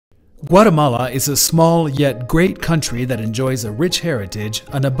Guatemala is a small yet great country that enjoys a rich heritage,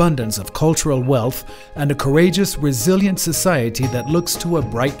 an abundance of cultural wealth, and a courageous, resilient society that looks to a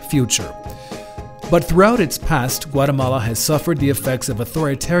bright future. But throughout its past, Guatemala has suffered the effects of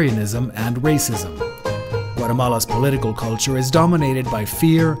authoritarianism and racism. Guatemala's political culture is dominated by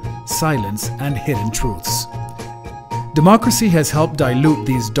fear, silence, and hidden truths. Democracy has helped dilute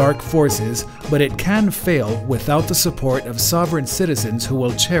these dark forces, but it can fail without the support of sovereign citizens who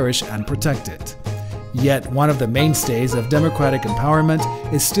will cherish and protect it. Yet, one of the mainstays of democratic empowerment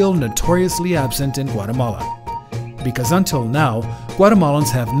is still notoriously absent in Guatemala. Because until now,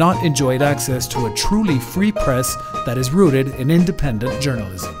 Guatemalans have not enjoyed access to a truly free press that is rooted in independent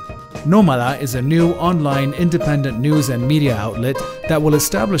journalism. Nómada is a new online independent news and media outlet that will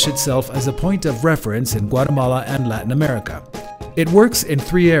establish itself as a point of reference in Guatemala and Latin America. It works in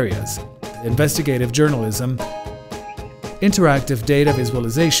three areas: investigative journalism, interactive data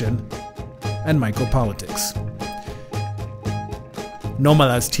visualization, and micropolitics.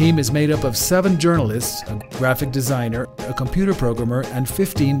 Nómada's team is made up of 7 journalists, a graphic designer, a computer programmer, and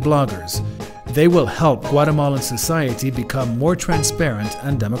 15 bloggers. They will help Guatemalan society become more transparent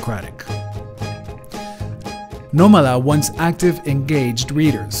and democratic. Nómada wants active, engaged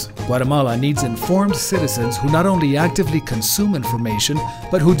readers. Guatemala needs informed citizens who not only actively consume information,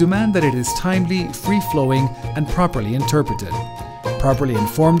 but who demand that it is timely, free-flowing, and properly interpreted. Properly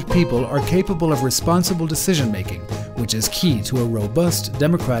informed people are capable of responsible decision-making, which is key to a robust,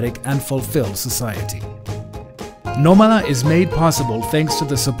 democratic, and fulfilled society. Nómada is made possible thanks to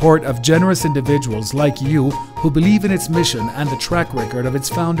the support of generous individuals like you who believe in its mission and the track record of its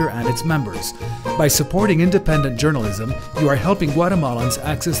founder and its members. By supporting independent journalism, you are helping Guatemalans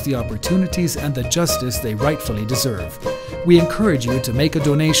access the opportunities and the justice they rightfully deserve. We encourage you to make a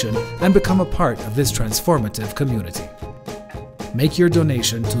donation and become a part of this transformative community. Make your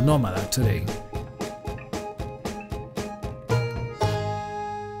donation to Nómada today.